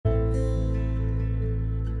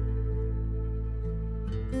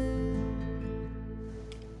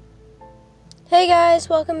Hey guys,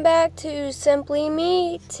 welcome back to Simply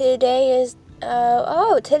Me. Today is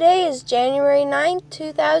January 9th,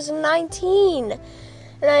 2019. And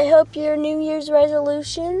I hope your New Year's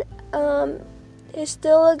resolution is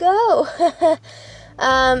still a go.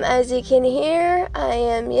 As you can hear, I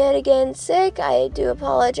am yet again sick. I do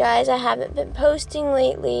apologize. I haven't been posting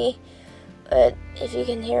lately. But if you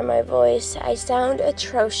can hear my voice, I sound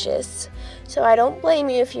atrocious. So I don't blame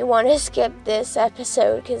you if you want to skip this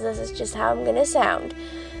episode, because this is just how I'm going to sound.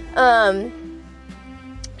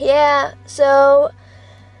 So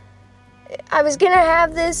I was going to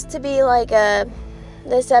have this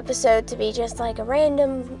episode to be just like a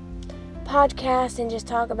random podcast and just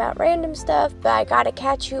talk about random stuff, but I got to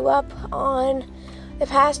catch you up on the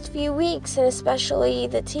past few weeks, and especially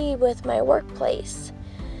the tea with my workplace.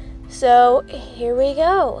 So, here we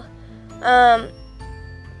go.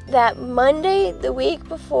 That Monday, the week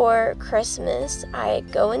before Christmas, I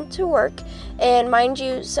go into work, and mind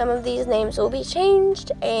you, some of these names will be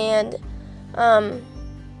changed, and, in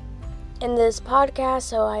this podcast,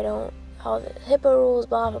 so I don't, all the HIPAA rules,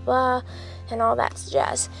 blah, blah, blah, and all that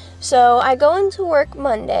jazz. So, I go into work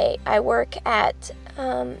Monday. I work at,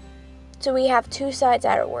 so we have two sides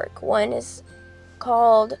at work. One is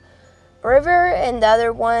called River, and the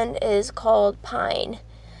other one is called Pine.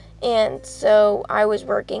 And so I was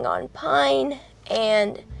working on Pine,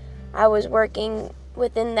 and I was working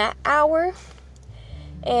within that hour.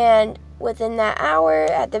 And within that hour,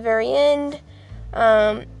 at the very end,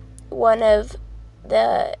 one of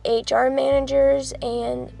the HR managers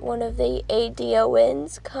and one of the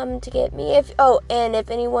ADONs come to get me. And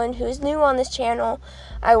if anyone who's new on this channel,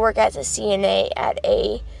 I work as a CNA at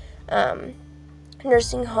a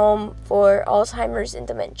nursing home for Alzheimer's and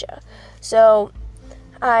dementia. So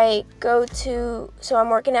I'm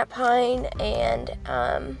working at Pine, and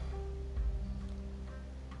I'm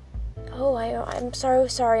so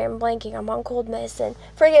sorry, I'm blanking. I'm on cold medicine.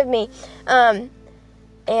 Forgive me. And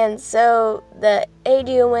so the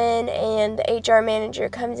ADON and the HR manager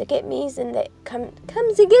comes and gets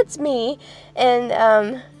me,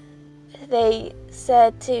 and they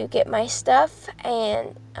said to get my stuff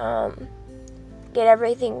and get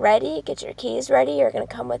everything ready, get your keys ready, you're going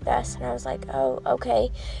to come with us. And I was like, oh,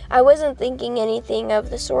 okay. I wasn't thinking anything of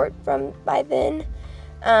the sort by then.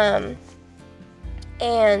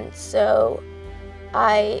 And so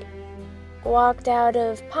I walked out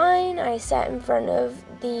of Pine. I sat in front of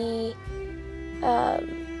the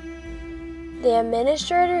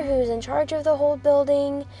administrator who's in charge of the whole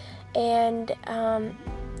building, and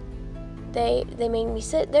They made me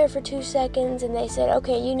sit there for 2 seconds, and they said,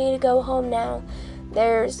 okay, you need to go home now.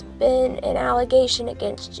 There's been an allegation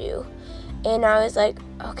against you. And I was like,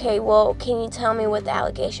 okay, well, can you tell me what the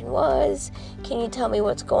allegation was? Can you tell me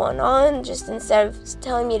what's going on? Just instead of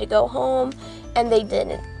telling me to go home. And they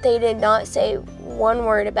didn't. They did not say one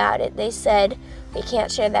word about it. They said, we can't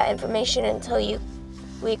share that information until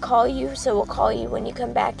we call you, so we'll call you when you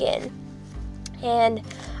come back in. And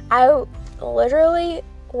I literally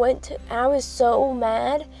I was so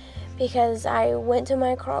mad because I went to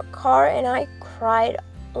my car and I cried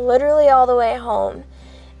literally all the way home.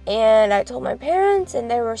 And I told my parents, and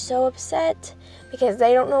they were so upset because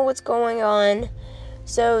they don't know what's going on.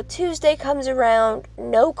 So Tuesday comes around,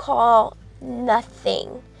 no call,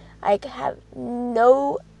 nothing. I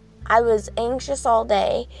was anxious all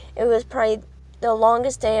day. It was probably the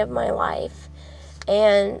longest day of my life.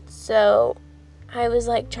 And so I was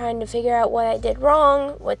trying to figure out what I did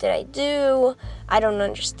wrong. What did I do? I don't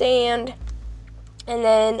understand. And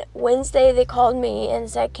then Wednesday they called me and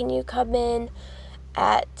said, can you come in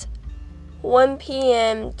at 1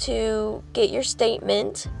 p.m. to get your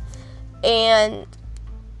statement? And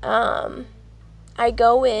I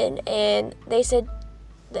go in, and they said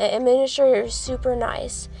the administrator is super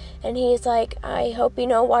nice. And he's like, I hope you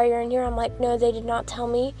know why you're in here. I'm like, no, they did not tell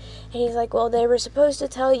me. And he's like, well, they were supposed to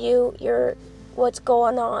tell you what's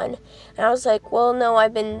going on. And I was like, well, no,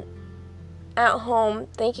 I've been at home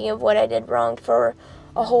thinking of what I did wrong for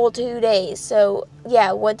a whole 2 days. So,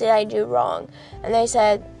 yeah, what did I do wrong? And they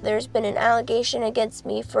said there's been an allegation against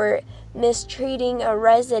me for mistreating a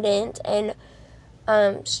resident and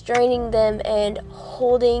straining them and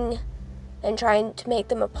holding and trying to make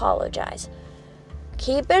them apologize.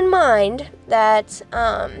 Keep in mind that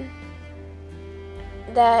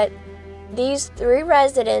these three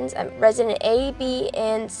residents, resident A, B,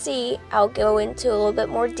 and C, I'll go into a little bit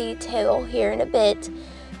more detail here in a bit,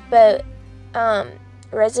 but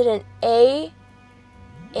resident A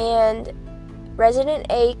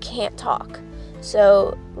can't talk.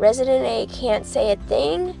 So resident A can't say a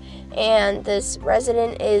thing, and this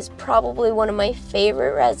resident is probably one of my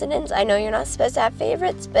favorite residents. I know you're not supposed to have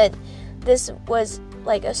favorites, but this was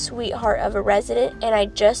like a sweetheart of a resident, and I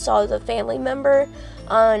just saw the family member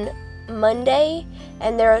on Monday,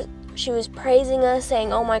 and she was praising us,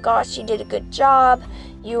 saying, "Oh my gosh, you did a good job.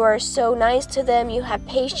 You are so nice to them. You have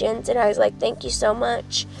patience." And I was like, "Thank you so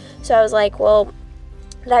much." So I was like, well,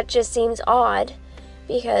 that just seems odd,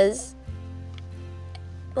 because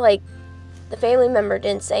like the family member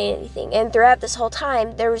didn't say anything, and throughout this whole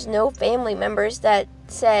time there was no family members that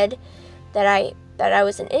said that I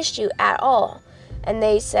was an issue at all. And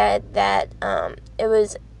they said that it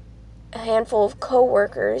was a handful of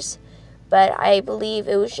co-workers, but I believe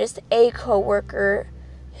it was just a co-worker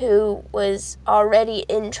who was already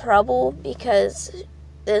in trouble because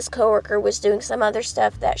this co-worker was doing some other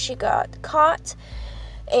stuff that she got caught.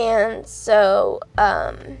 And so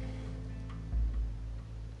I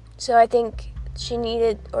think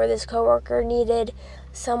this co-worker needed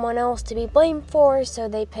someone else to be blamed for, so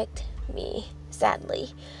they picked me,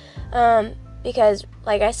 sadly. Because,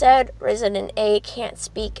 like I said, Resident A can't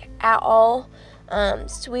speak at all.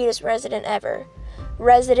 Sweetest resident ever.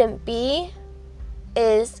 Resident B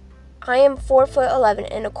I am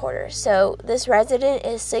 4'11". So this resident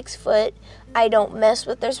is 6 foot. I don't mess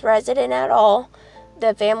with this resident at all.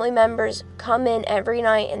 The family members come in every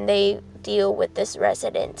night and they deal with this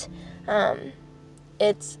resident.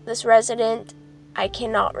 This resident I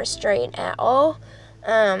cannot restrain at all.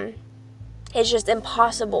 It's just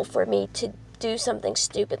impossible for me to do something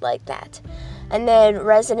stupid like that. And then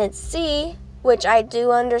resident C, which I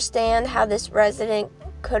do understand how this resident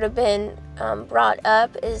could have been brought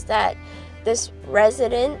up, is that this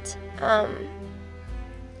resident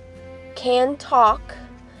can talk,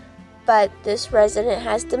 but this resident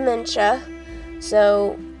has dementia,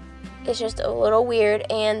 so it's just a little weird.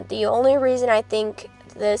 And the only reason I think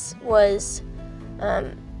this was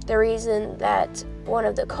the reason that one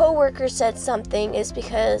of the co-workers said something is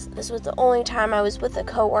because this was the only time I was with a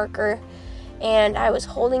co-worker, and I was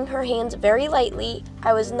holding her hands very lightly.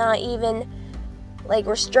 I was not even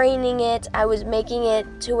restraining it. I was making it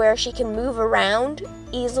to where she can move around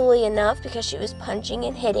easily enough because she was punching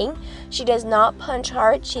and hitting. She does not punch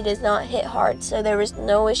hard. She does not hit hard. So there was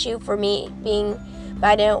no issue for me but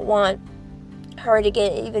I didn't want her to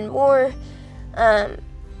get even more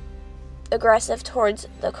aggressive towards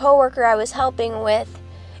the coworker I was helping with,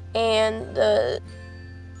 and the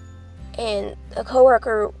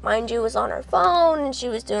coworker, mind you, was on her phone and she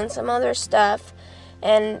was doing some other stuff,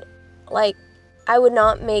 and I would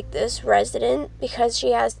not make this resident, because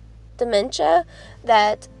she has dementia,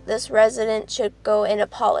 that this resident should go and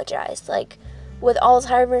apologize. With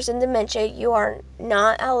Alzheimer's and dementia, you are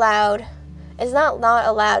not allowed. It's not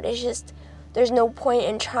allowed, it's just there's no point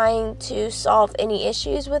in trying to solve any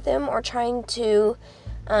issues with them or trying to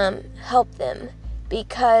help them,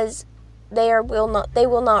 because they will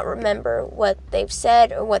not remember what they've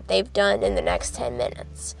said or what they've done in the next 10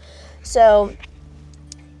 minutes. So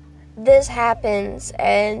this happens,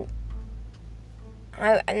 and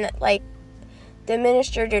the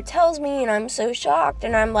administrator tells me, and I'm so shocked,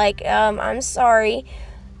 and I'm like, I'm sorry,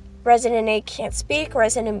 Resident A can't speak,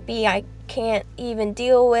 Resident B I can't even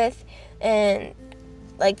deal with, and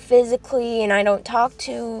physically, and I don't talk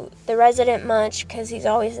to the resident much because he's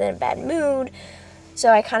always in a bad mood. So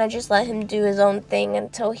I kind of just let him do his own thing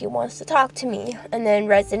until he wants to talk to me. And then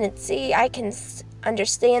Resident C, I can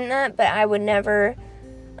understand that, but I would never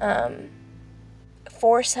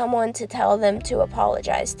force someone to tell them to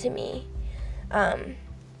apologize to me.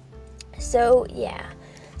 So yeah.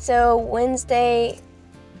 So Wednesday,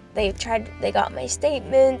 they got my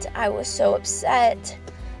statement. I was so upset.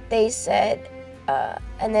 They said,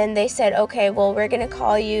 and then they said, okay, well, we're going to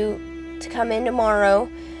call you to come in tomorrow.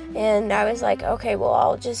 And I was like, okay,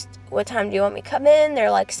 well, what time do you want me to come in?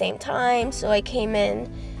 They're like, same time. So I came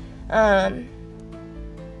in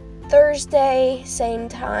Thursday, same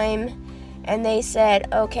time. And they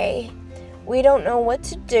said, okay, we don't know what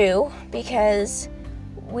to do because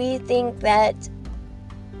we think that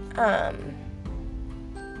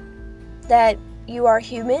that you are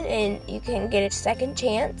human and you can get a second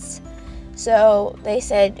chance. So they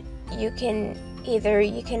said you can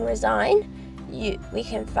resign, we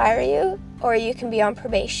can fire you, or you can be on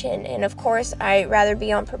probation. And of course, I'd rather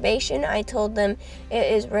be on probation. I told them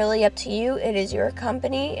it is really up to you. It is your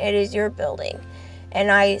company. It is your building.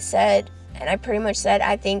 And I pretty much said,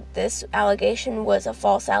 I think this allegation was a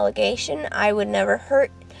false allegation. I would never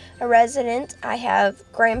hurt a resident. I have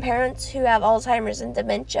grandparents who have Alzheimer's and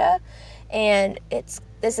dementia, and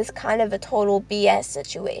this is kind of a total BS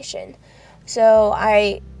situation. So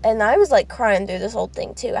I was like crying through this whole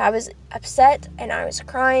thing too. I was upset and I was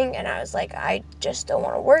crying and I was like, I just don't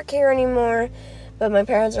want to work here anymore. But my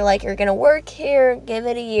parents are like, you're going to work here, give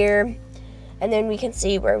it a year, and then we can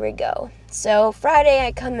see where we go. So Friday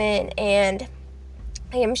I come in and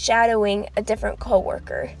I am shadowing a different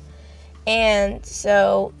coworker. And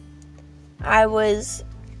so I was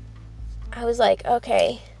like,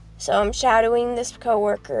 okay, so I'm shadowing this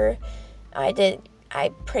coworker. I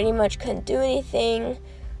pretty much couldn't do anything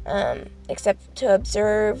except to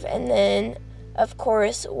observe. And then, of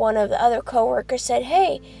course, one of the other coworkers said,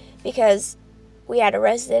 hey, because we had a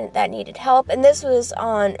resident that needed help. And this was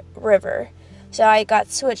on River. So I got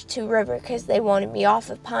switched to River because they wanted me off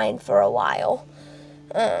of Pine for a while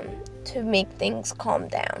to make things calm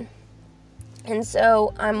down. And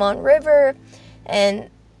so I'm on River, and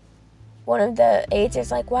one of the aides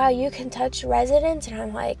is like, wow, you can touch residents? And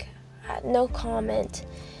I'm like, no comment.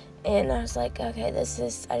 And I was like, okay, I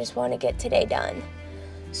just want to get today done.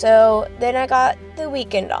 So then I got the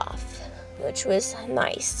weekend off, which was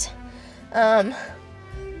nice.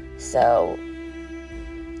 So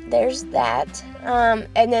there's that.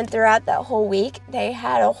 And then throughout that whole week, they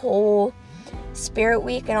had a whole Spirit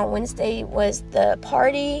Week, and on Wednesday was the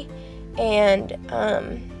party. And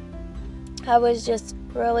I was just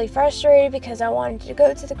really frustrated because I wanted to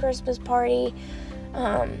go to the Christmas party.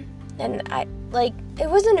 And it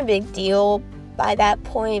wasn't a big deal by that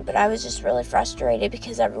point, but I was just really frustrated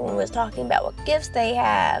because everyone was talking about what gifts they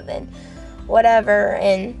have and whatever.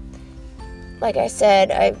 And like I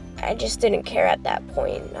said, I just didn't care at that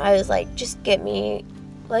point. I was like,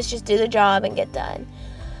 let's just do the job and get done.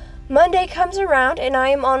 Monday comes around and I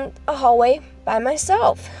am on a hallway by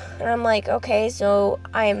myself. And I'm like, okay, so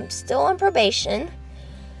I'm still on probation,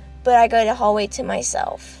 but I go to hallway to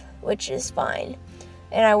myself, which is fine.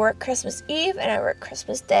 And I work Christmas Eve, and I work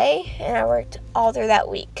Christmas Day, and I worked all through that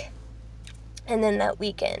week. And then that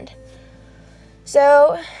weekend.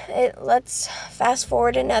 So, let's fast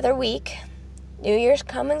forward another week. New Year's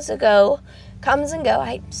comes and go.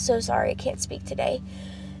 I'm so sorry, I can't speak today.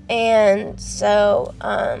 And so,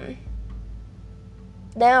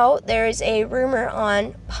 now there's a rumor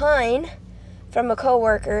on Pine from a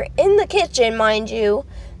coworker in the kitchen, mind you,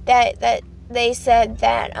 that they said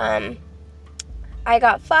that, I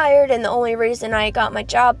got fired, and the only reason I got my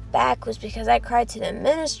job back was because I cried to the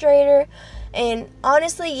administrator. And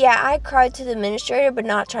honestly, yeah, I cried to the administrator, but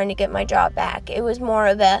not trying to get my job back. It was more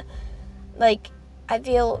of a, I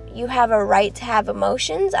feel you have a right to have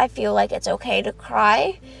emotions. I feel like it's okay to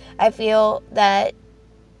cry. I feel that,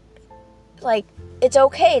 it's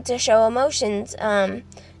okay to show emotions, and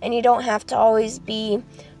you don't have to always be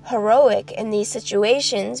heroic in these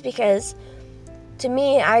situations, because to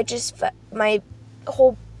me, I just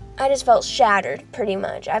felt shattered, pretty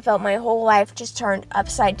much. I felt my whole life just turned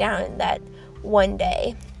upside down in that one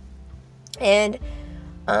day. And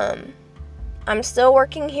I'm still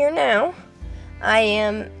working here now.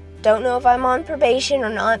 Don't know if I'm on probation or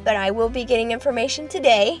not, but I will be getting information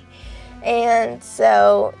today. And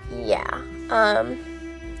so, yeah.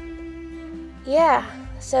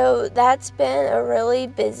 So that's been a really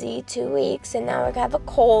busy 2 weeks, and now I have a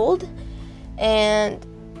cold. And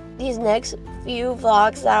these next few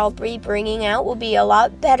vlogs that I'll be bringing out will be a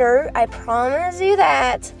lot better. I promise you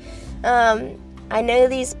that. I know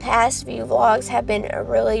these past few vlogs have been a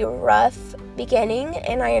really rough beginning,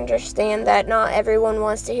 and I understand that not everyone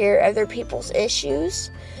wants to hear other people's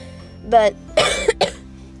issues. But,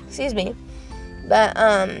 excuse me. But,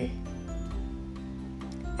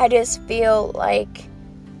 I just feel like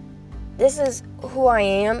this is who I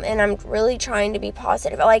am, and I'm really trying to be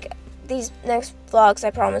positive. These next vlogs, I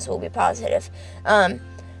promise, will be positive.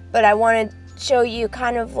 But I want to show you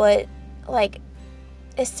kind of what, a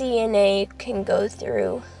CNA can go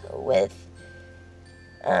through with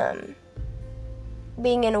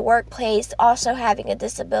being in a workplace, also having a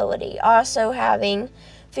disability, also having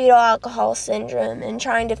fetal alcohol syndrome, and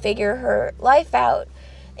trying to figure her life out.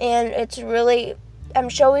 And it's really, I'm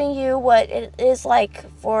showing you what it is like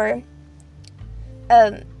for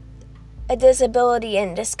a disability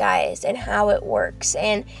in disguise, and how it works,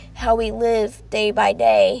 and how we live day by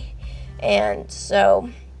day. And so,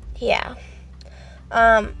 yeah.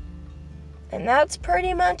 And that's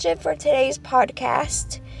pretty much it for today's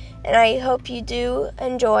podcast. And I hope you do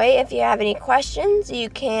enjoy. If you have any questions, you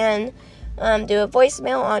can do a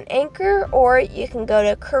voicemail on Anchor, or you can go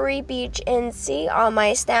to Curry Beach NC on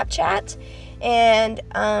my Snapchat and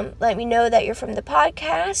let me know that you're from the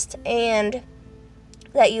podcast and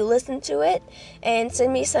that you listen to it, and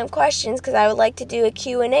send me some questions, because I would like to do a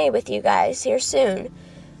Q&A with you guys here soon.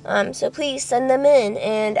 So please send them in,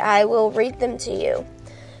 and I will read them to you.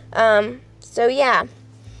 So yeah.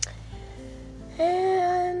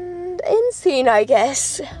 And end scene, I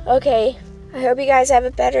guess. Okay, I hope you guys have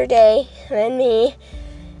a better day than me.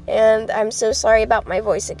 And I'm so sorry about my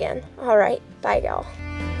voice again. Alright, bye y'all.